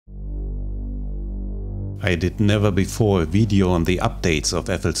I did never before a video on the updates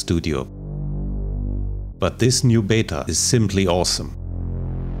of FL Studio. But this new beta is simply awesome.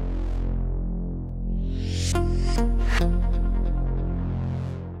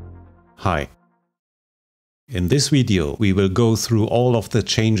 Hi. In this video we will go through all of the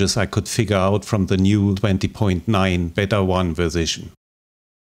changes I could figure out from the new 20.9 Beta 1 version.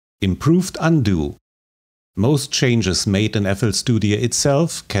 Improved undo. Most changes made in FL Studio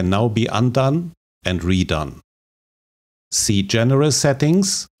itself can now be undone and redone. See general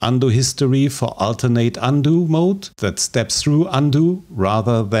settings, undo history for alternate undo mode that steps through undo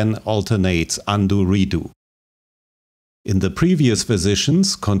rather than alternates undo redo. In the previous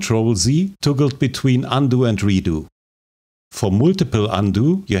versions, Ctrl-Z toggled between undo and redo. For multiple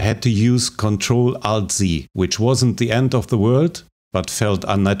undo, you had to use Ctrl-Alt-Z, which wasn't the end of the world, but felt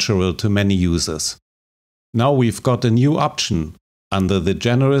unnatural to many users. Now we've got a new option under the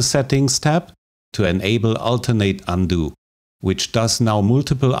General Settings tab to enable alternate undo, which does now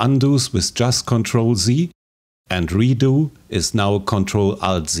multiple undos with just Ctrl-Z, and redo is now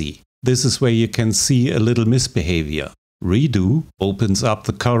Ctrl-Alt-Z. This is where you can see a little misbehavior. Redo opens up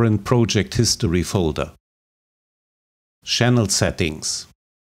the current project history folder. Channel settings.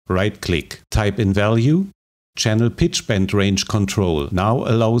 Right-click, type in value. Channel pitch bend range control now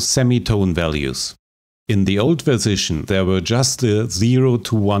allows semitone values. In the old version there were just the 0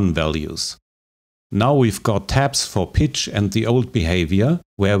 to 1 values. Now we've got tabs for pitch and the old behavior,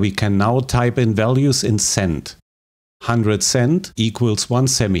 where we can now type in values in cent. 100 cent equals 1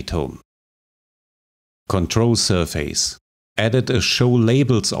 semitone. Control surface. Added a show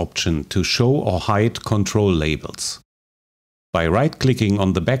labels option to show or hide control labels. By right-clicking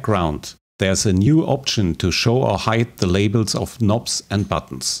on the background, there's a new option to show or hide the labels of knobs and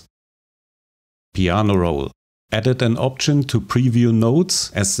buttons. Piano roll. Added an option to preview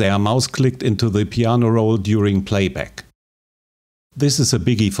notes as they are mouse-clicked into the piano roll during playback. This is a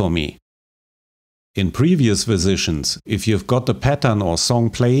biggie for me. In previous versions, if you've got a pattern or song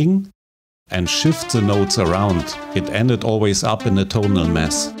playing and shift the notes around, it ended always up in a tonal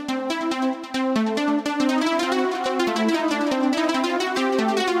mess.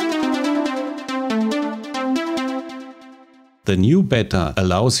 The new beta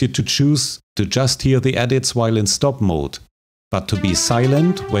allows you to choose to just hear the edits while in stop mode, but to be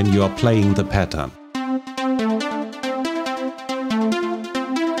silent when you are playing the pattern.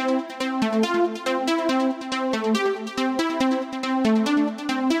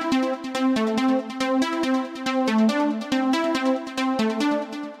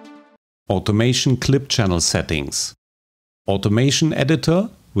 Automation clip channel settings. Automation editor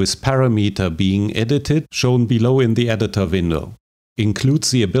with parameter being edited shown below in the editor window.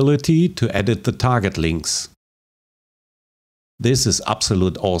 Includes the ability to edit the target links. This is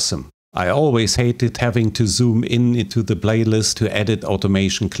absolute awesome. I always hated having to zoom in into the playlist to edit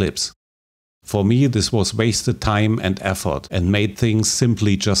automation clips. For me this was wasted time and effort and made things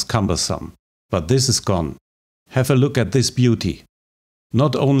simply just cumbersome. But this is gone. Have a look at this beauty.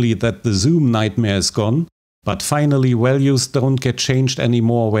 Not only that the zoom nightmare is gone, but finally values don't get changed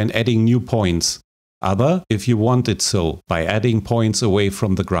anymore when adding new points. Other, if you want it so, by adding points away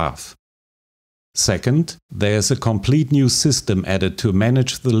from the graph. Second, there is a complete new system added to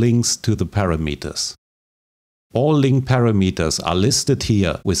manage the links to the parameters. All link parameters are listed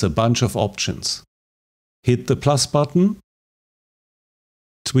here with a bunch of options. Hit the plus button.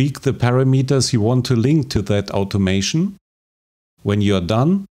 Tweak the parameters you want to link to that automation. When you're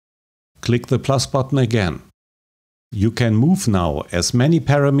done, click the plus button again. You can move now as many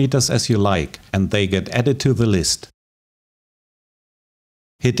parameters as you like and they get added to the list.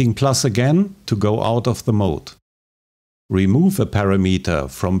 Hitting plus again to go out of the mode. Remove a parameter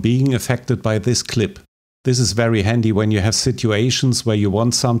from being affected by this clip. This is very handy when you have situations where you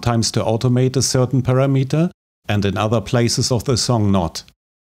want sometimes to automate a certain parameter and in other places of the song not.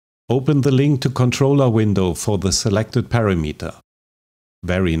 Open the link to controller window for the selected parameter.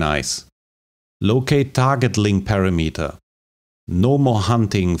 Very nice. Locate target link parameter. No more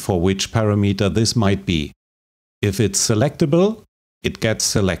hunting for which parameter this might be. If it's selectable, it gets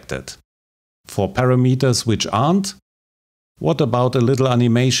selected. For parameters which aren't, what about a little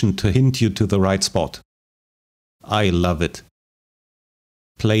animation to hint you to the right spot? I love it.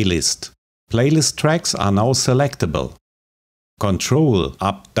 Playlist. Playlist tracks are now selectable. Control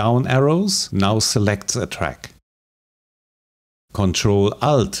up-down arrows now selects a track.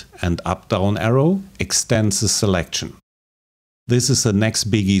 Ctrl-Alt and up-down arrow extends the selection. This is the next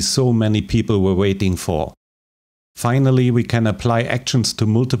biggie so many people were waiting for. Finally, we can apply actions to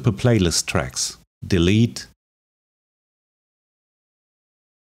multiple playlist tracks. Delete,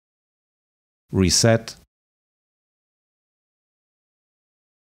 reset,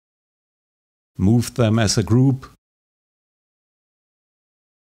 moved them as a group.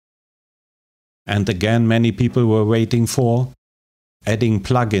 And again, many people were waiting for adding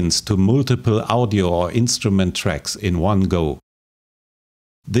plugins to multiple audio or instrument tracks in one go.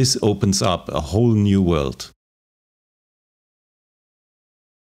 This opens up a whole new world.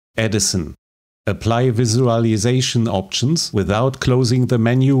 Edison. Apply visualization options without closing the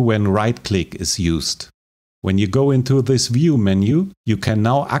menu when right-click is used. When you go into this View menu, you can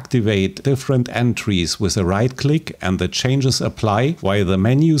now activate different entries with a right-click and the changes apply while the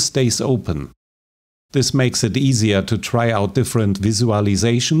menu stays open. This makes it easier to try out different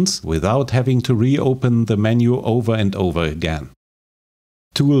visualizations without having to reopen the menu over and over again.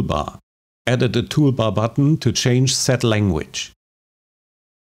 Toolbar. Added a toolbar button to change set language.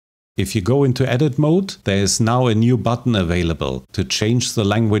 If you go into edit mode, there is now a new button available to change the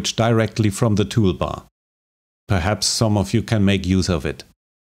language directly from the toolbar. Perhaps some of you can make use of it.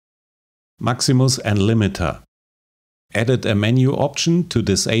 Maxus Limiter. Added a menu option to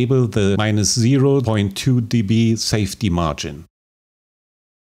disable the -0.2 dB safety margin.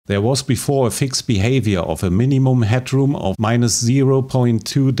 There was before a fixed behavior of a minimum headroom of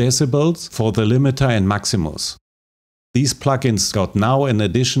 -0.2 decibels for the limiter and Maxus. These plugins got now an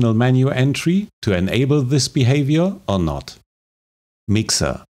additional menu entry to enable this behavior or not.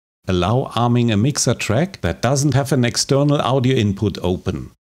 Mixer. Allow arming a mixer track that doesn't have an external audio input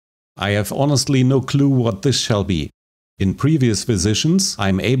open. I have honestly no clue what this shall be. In previous versions,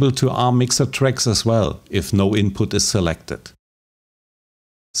 I'm able to arm mixer tracks as well, if no input is selected.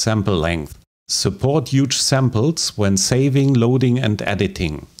 Sample length. Support huge samples when saving, loading and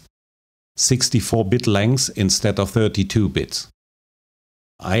editing. 64-bit lengths instead of 32 bits.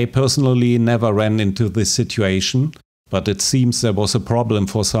 I personally never ran into this situation, but it seems there was a problem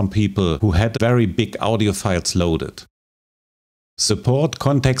for some people who had very big audio files loaded. Support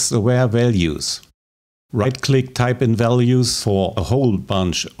context-aware values. Right-click, type in values for a whole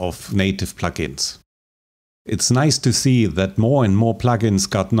bunch of native plugins. It's nice to see that more and more plugins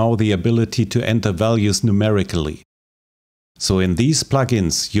got now the ability to enter values numerically. So in these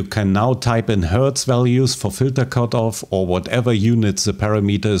plugins you can now type in Hertz values for filter cutoff or whatever units the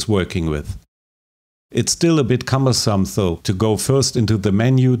parameter is working with. It's still a bit cumbersome though to go first into the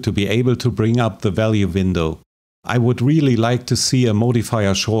menu to be able to bring up the value window. I would really like to see a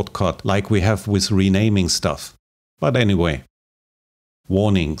modifier shortcut like we have with renaming stuff. But anyway.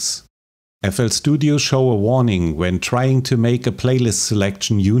 Warnings. FL Studio show a warning when trying to make a playlist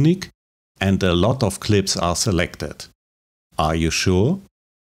selection unique and a lot of clips are selected. Are you sure?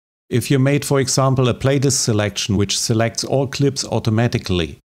 If you made, for example, a playlist selection which selects all clips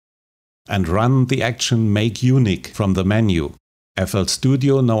automatically and run the action Make Unique from the menu, FL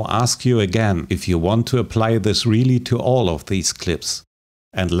Studio now asks you again if you want to apply this really to all of these clips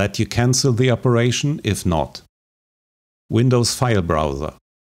and let you cancel the operation if not. Windows File Browser.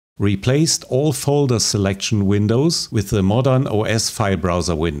 Replaced all folder selection windows with the modern OS file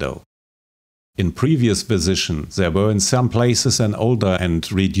browser window. In previous versions there were in some places an older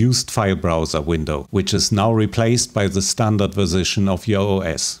and reduced file browser window, which is now replaced by the standard version of your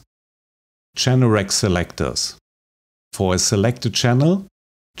OS. Channel rec selectors. For a selected channel,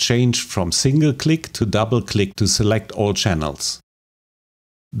 change from single click to double click to select all channels.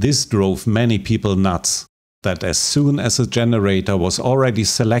 This drove many people nuts, that as soon as a generator was already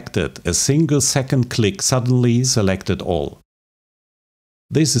selected, a single second click suddenly selected all.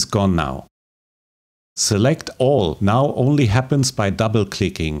 This is gone now. Select all now only happens by double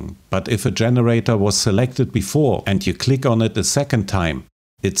clicking, but if a generator was selected before and you click on it a second time,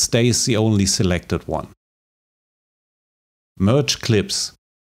 it stays the only selected one. Merge clips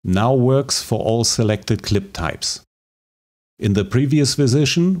now works for all selected clip types. In the previous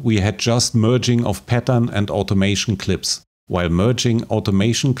version we had just merging of pattern and automation clips, while merging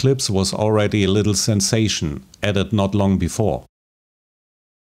automation clips was already a little sensation, added not long before.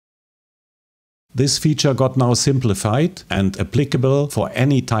 This feature got now simplified and applicable for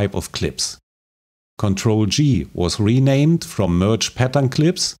any type of clips. Ctrl-G was renamed from Merge Pattern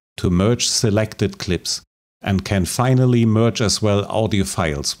Clips to Merge Selected Clips and can finally merge as well audio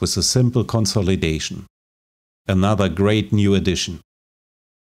files with a simple consolidation. Another great new addition.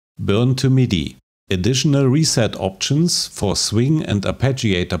 Burn to Midi. Additional reset options for swing and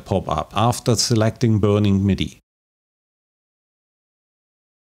arpeggiator pop up after selecting burning Midi.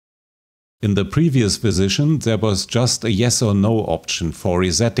 In the previous version there was just a yes or no option for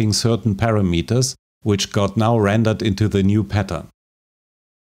resetting certain parameters, which got now rendered into the new pattern.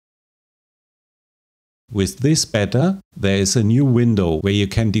 With this beta, there is a new window where you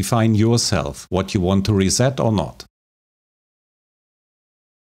can define yourself what you want to reset or not.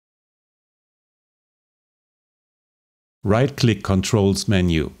 Right-click Controls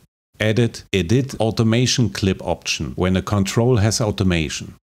menu. Edit Automation Clip option when a control has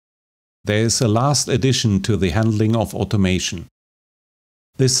automation. There is a last addition to the handling of automation.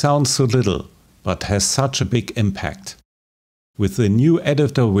 This sounds so little, but has such a big impact. With the new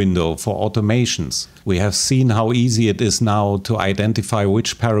editor window for automations, we have seen how easy it is now to identify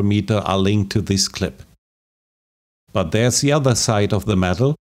which parameters are linked to this clip. But there's the other side of the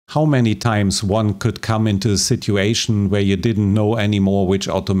medal. How many times one could come into a situation where you didn't know anymore which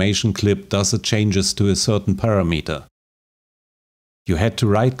automation clip does the changes to a certain parameter. You had to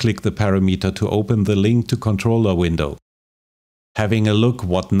right-click the parameter to open the link to controller window, having a look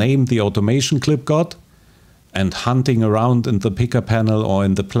what name the automation clip got, and hunting around in the picker panel or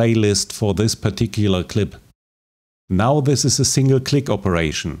in the playlist for this particular clip. Now this is a single click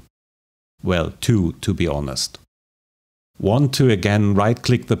operation. Well, two to be honest. One to again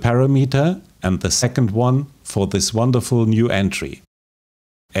right-click the parameter, and the second one for this wonderful new entry.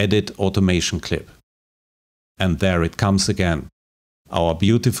 Edit Automation Clip. And there it comes again. Our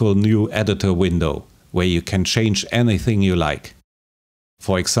beautiful new editor window, where you can change anything you like.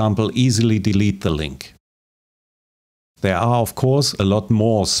 For example, easily delete the link. There are of course a lot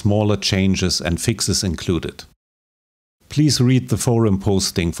more smaller changes and fixes included. Please read the forum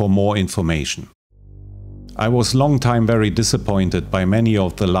posting for more information. I was long time very disappointed by many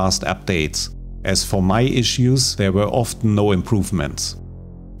of the last updates, as for my issues there were often no improvements.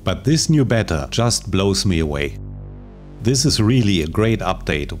 But this new beta just blows me away. This is really a great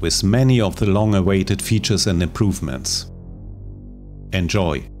update with many of the long-awaited features and improvements.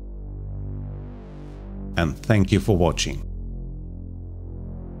 Enjoy! And thank you for watching.